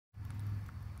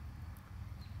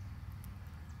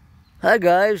Hi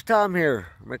guys, Tom here,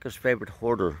 America's favorite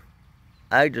hoarder.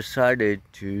 I decided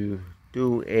to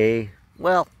do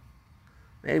well,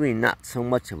 maybe not so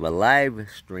much of a live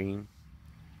stream.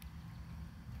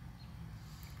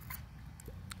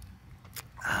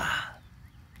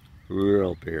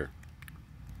 Real beer.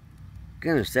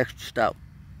 Again, it's extra stout.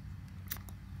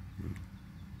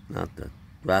 Not the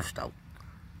draft stout,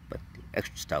 but the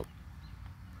extra stout.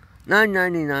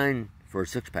 $9.99 for a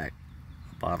 6-pack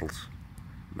of bottles.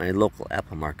 My local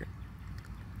Apple Market.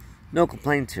 No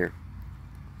complaints here.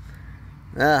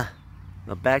 But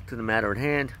back to the matter at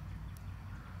hand.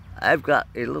 I've got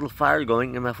a little fire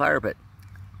going in my fire pit.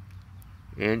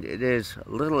 And it is a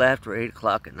little after 8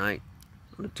 o'clock at night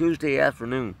on a Tuesday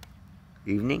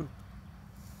evening.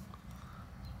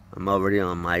 I'm already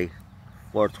on my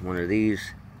fourth one of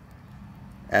these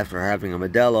after having a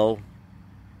Modelo,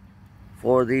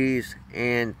 4 of these,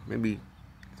 and maybe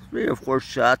 3 or 4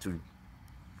 shots of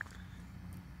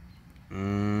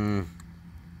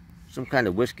some kind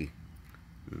of whiskey.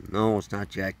 No, it's not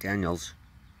Jack Daniels.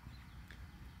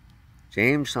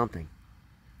 James something.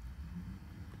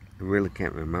 I really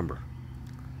can't remember.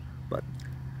 But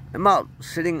I'm out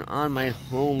sitting on my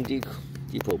Home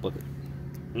Depot bucket.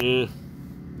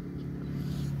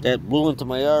 That blew into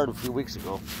my yard a few weeks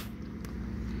ago.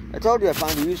 I told you I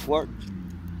found a use for it.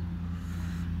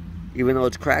 Even though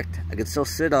it's cracked, I can still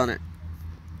sit on it.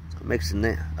 So it makes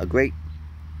a great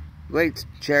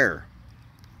chair.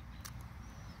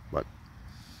 But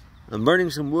I'm burning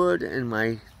some wood in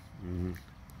my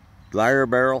dryer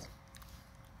barrel.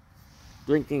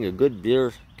 Drinking a good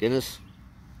beer, Guinness.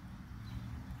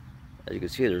 As you can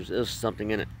see, there's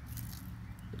something in it.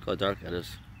 Look how dark that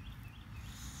is.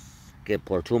 Can't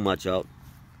pour too much out.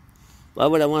 Why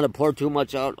would I want to pour too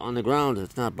much out on the ground?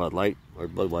 It's not Bud Light or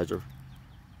Budweiser.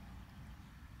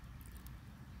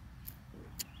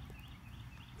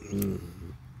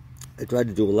 I tried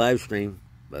to do a live stream,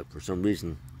 but for some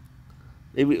reason,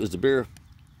 maybe it was the beer,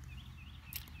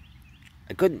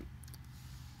 I couldn't.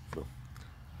 So,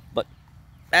 but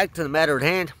back to the matter at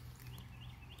hand.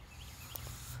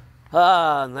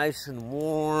 Nice and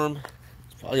warm.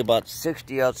 It's probably about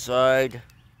 60 outside.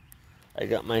 I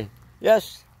got my,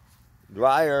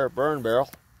 dryer burn barrel.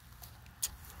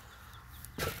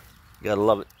 Gotta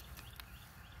love it.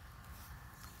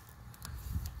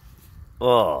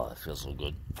 Oh, it feels so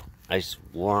good. Nice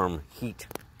warm heat.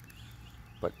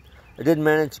 But I did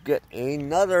manage to get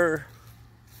another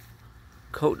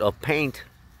coat of paint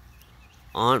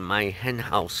on my hen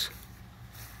house.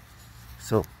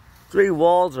 So 3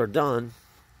 walls are done.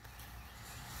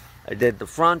 I did the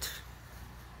front,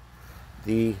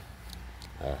 the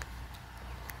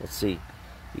the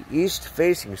east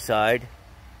facing side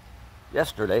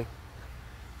yesterday,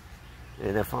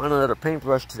 and I found another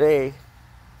paintbrush today,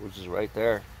 which is right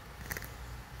there,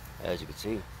 as you can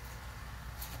see.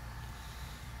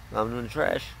 Found in the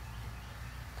trash.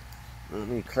 Let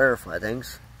me clarify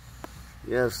things.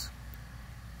 Yes,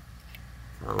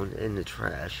 found in the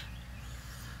trash.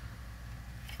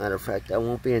 Matter of fact, that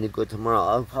won't be any good tomorrow.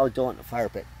 I'll probably do it in the fire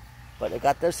pit. But I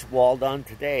got this wall done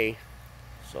today,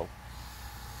 so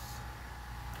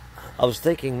I was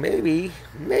thinking maybe,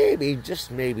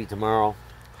 just maybe tomorrow,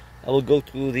 I will go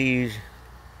through these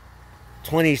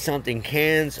 20-something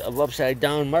cans of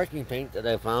upside-down marking paint that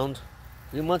I found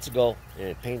a few months ago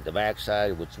and paint the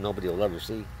backside, which nobody will ever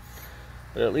see.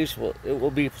 But at least it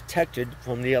will be protected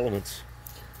from the elements.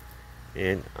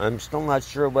 And I'm still not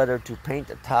sure whether to paint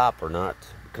the top or not,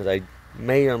 because I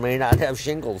may or may not have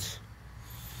shingles.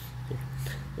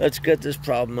 Let's get this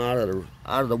problem out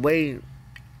of the way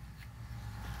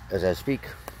as I speak.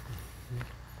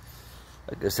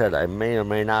 Like I said, I may or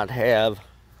may not have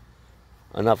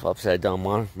enough upside down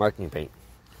marking paint,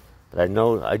 but I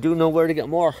do know where to get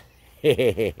more.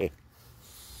 So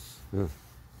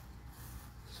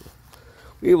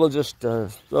we will just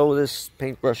throw this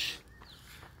paintbrush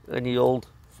in the old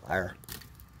fire.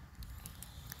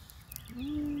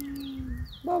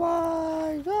 Bye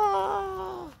bye.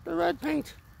 The red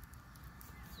paint.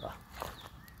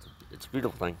 It's a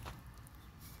beautiful thing.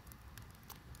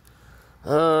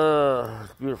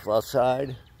 It's beautiful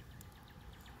outside.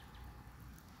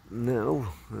 No,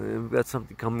 we've got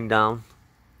something coming down.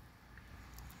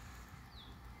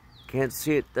 Can't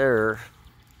see it there.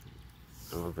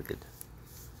 I don't know if I could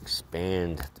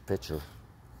expand the picture.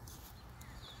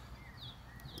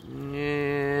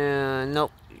 Yeah,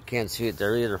 nope, you can't see it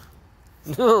there either.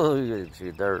 No, you can't see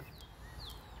it there.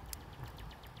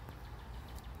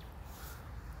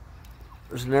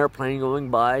 There's an airplane going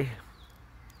by.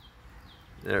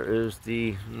 There is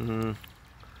the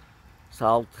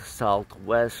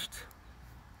southwest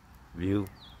view.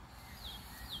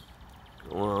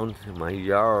 around in my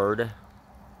yard.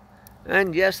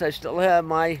 And yes, I still have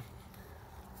my,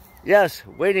 yes,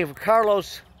 waiting for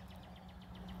Carlos.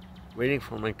 Waiting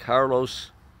for my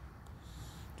Carlos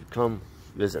to come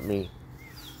visit me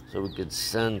so we could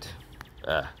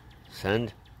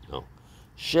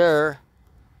share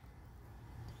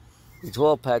a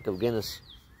 12-pack of Guinness.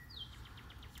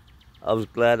 I was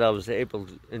glad I was able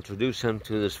to introduce him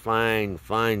to this fine,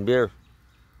 fine beer.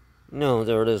 No,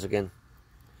 there it is again.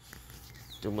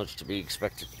 Too much to be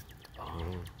expected.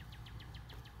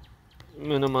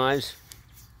 Minimize.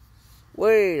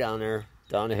 Way down there,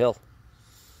 down the hill.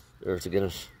 There's the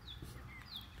Guinness.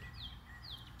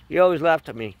 He always laughed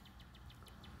at me,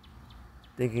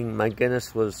 thinking my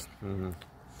Guinness was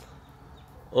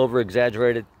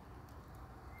over-exaggerated.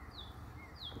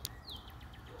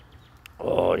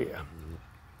 Oh, yeah.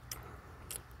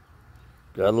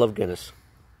 Gotta love Guinness.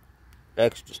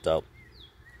 Extra stout.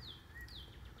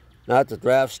 Not the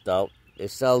draft stout. They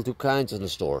sell two kinds in the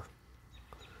store.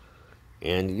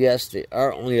 And yes, they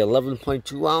are only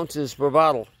 11.2 ounces per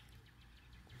bottle.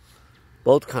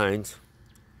 Both kinds.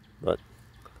 But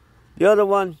the other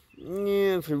one,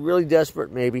 yeah, if you're really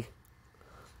desperate, maybe.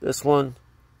 This one,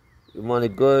 you want a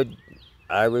good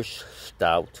Irish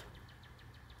stout.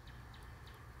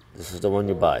 This is the one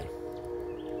you buy.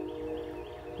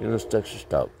 Guinness extra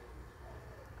stout.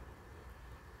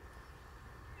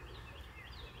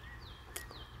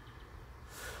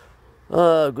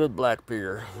 Good black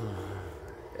beer.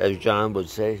 As John would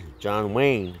say, John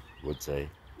Wayne would say.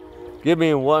 Give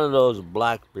me one of those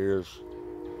black beers.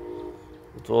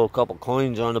 Throw a couple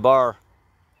coins on the bar.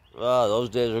 Those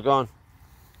days are gone.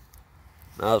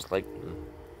 Now it's like,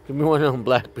 give me one of them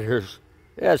black beers.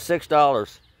 Yeah,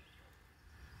 $6.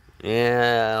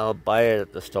 Yeah, I'll buy it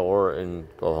at the store and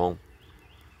go home.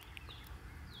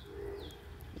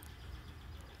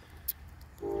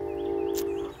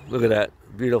 Look at that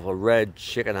beautiful red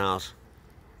chicken house.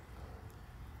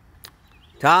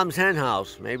 Tom's Hen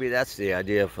House. Maybe that's the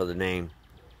idea for the name.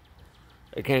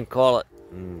 They can't call it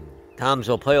Tom's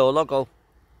El Pollo Loco.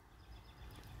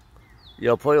 The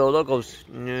El Pollo Locos,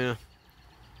 yeah.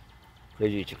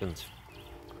 Crazy chickens.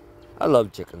 I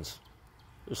love chickens.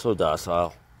 They're so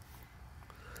docile.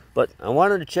 But I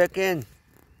wanted to check in.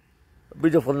 A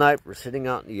beautiful night. We're sitting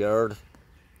out in the yard.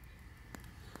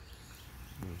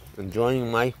 Enjoying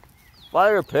my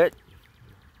fire pit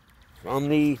from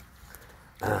the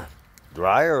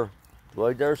dryer, do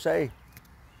I dare say?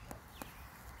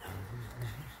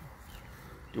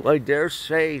 Do I dare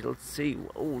say? Let's see.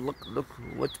 Oh, look,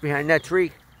 what's behind that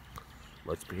tree?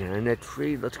 What's behind that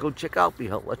tree? Let's go check out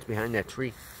what's behind that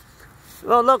tree.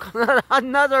 Oh, look,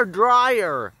 another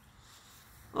dryer.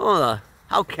 Oh,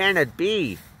 how can it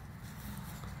be?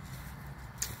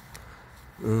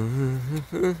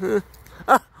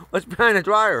 What's behind the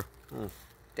dryer? Oh,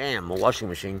 damn, a washing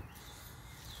machine.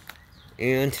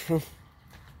 And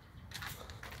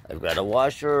I've got a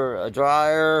washer, a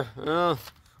dryer,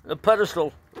 a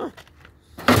pedestal.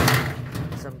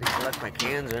 Something to collect my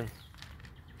cans in.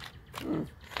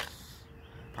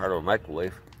 Part of a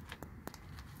microwave.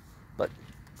 But,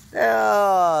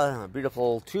 yeah, a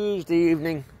beautiful Tuesday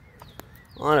evening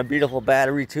on a beautiful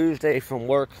Battery Tuesday from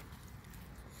work.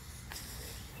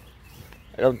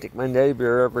 I don't think my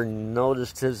neighbor ever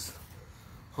noticed his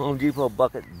Home Depot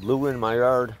bucket blew in my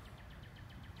yard.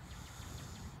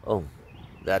 Oh,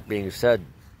 that being said,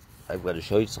 I've got to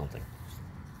show you something.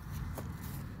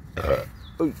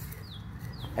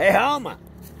 Hey, Alma!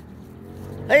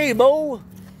 Hey, Bo!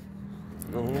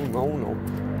 No.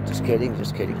 Just kidding.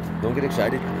 Don't get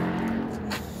excited.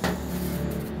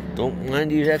 Don't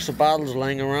mind these extra bottles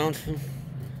laying around.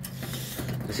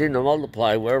 They seem to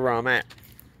multiply wherever I'm at.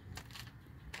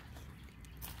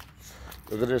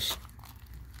 Look at this.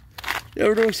 They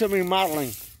were doing some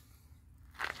remodeling.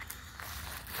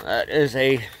 That is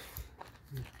you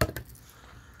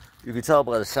can tell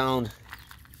by the sound,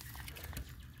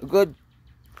 a good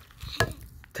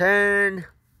 10-pound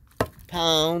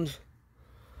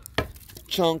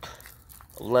chunk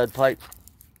of lead pipe.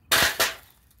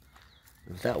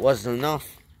 If that wasn't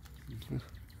enough,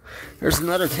 there's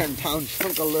another 10-pound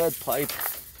chunk of lead pipe.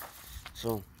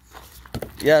 So,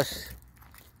 yes,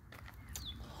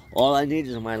 all I need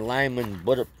is my Lyman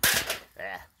bullet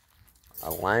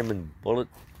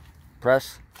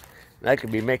press, and I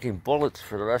could be making bullets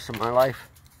for the rest of my life.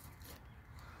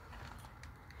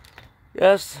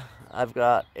 Yes, I've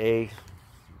got a,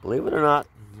 believe it or not,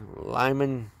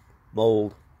 Lyman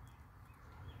mold,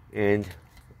 and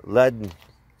lead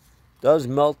does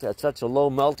melt at such a low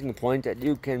melting point that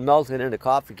you can melt it in a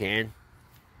coffee can,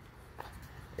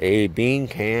 a bean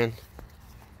can,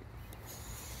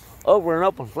 over an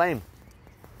open flame.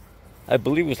 I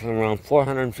believe it's around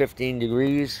 415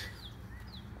 degrees,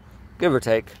 give or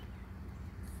take.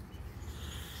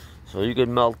 So you could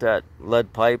melt that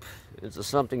lead pipe into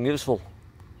something useful,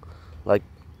 like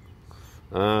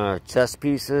chess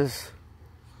pieces,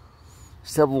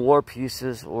 Civil War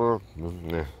pieces, or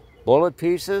bullet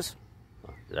pieces.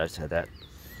 Did I say that?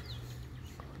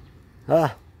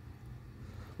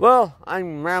 Well,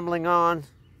 I'm rambling on,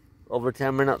 over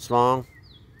 10 minutes long.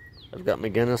 I've got my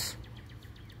Guinness.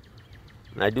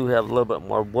 And I do have a little bit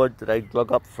more wood that I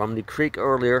dug up from the creek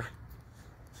earlier.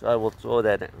 So I will throw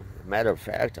that in. Matter of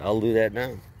fact, I'll do that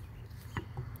now.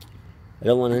 I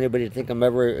don't want anybody to think I'm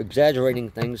ever exaggerating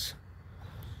things.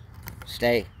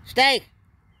 Stay. Stay!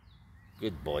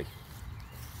 Good boy.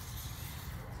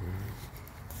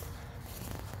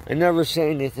 I never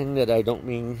say anything that I don't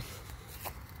mean.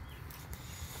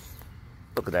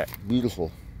 Look at that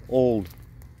beautiful, old,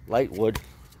 light wood.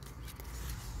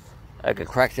 I could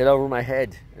crack that over my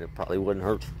head and it probably wouldn't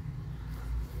hurt.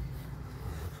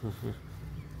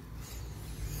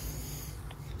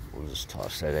 We'll just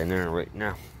toss that in there right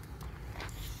now.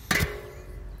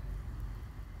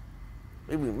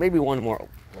 Maybe one more.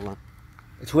 Hold on.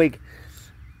 A twig.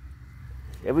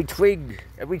 Every twig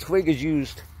is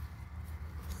used.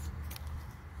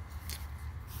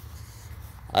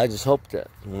 I just hope that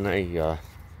when I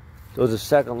throw the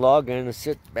second log in and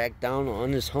sit back down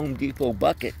on this Home Depot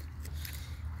bucket,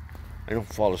 I don't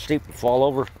fall asleep and fall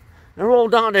over and roll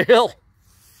down the hill.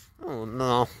 Oh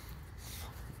no.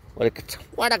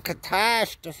 What a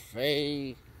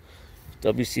catastrophe.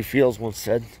 W.C. Fields once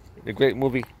said in a great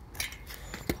movie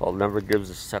called Never Gives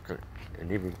a Second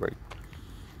an Even Break.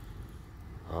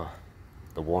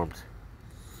 The warmth.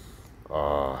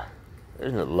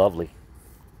 Isn't it lovely?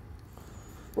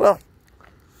 Well,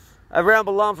 I've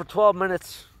rambled on for 12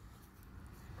 minutes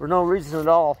for no reason at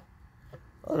all,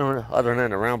 other than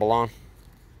to ramble on.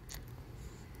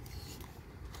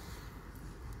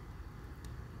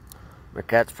 My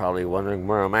cat's probably wondering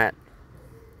where I'm at,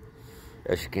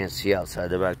 as she can't see outside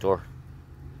the back door.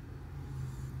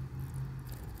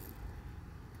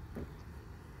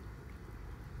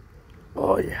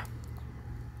 Oh yeah.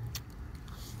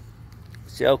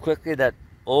 See how quickly that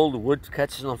old wood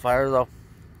catches on fire though?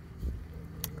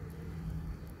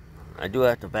 I do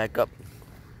have to back up.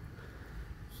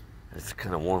 It's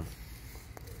kind of warm.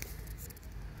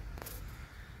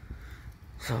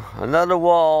 So another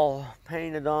wall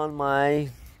painted on my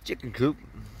chicken coop.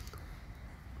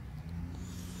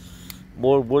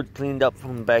 More wood cleaned up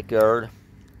from the backyard.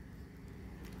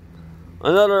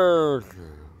 Another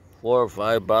 4 or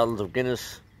 5 bottles of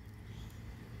Guinness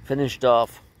finished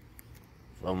off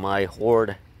from my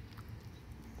hoard.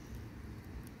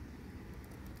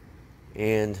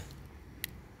 And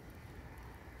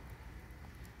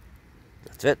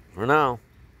that's it for now.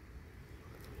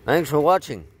 Thanks for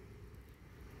watching.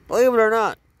 Believe it or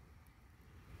not,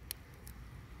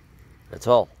 that's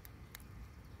all.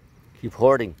 Keep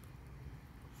hoarding.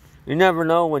 You never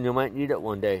know when you might need it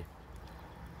one day.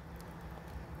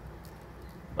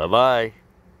 Bye-bye.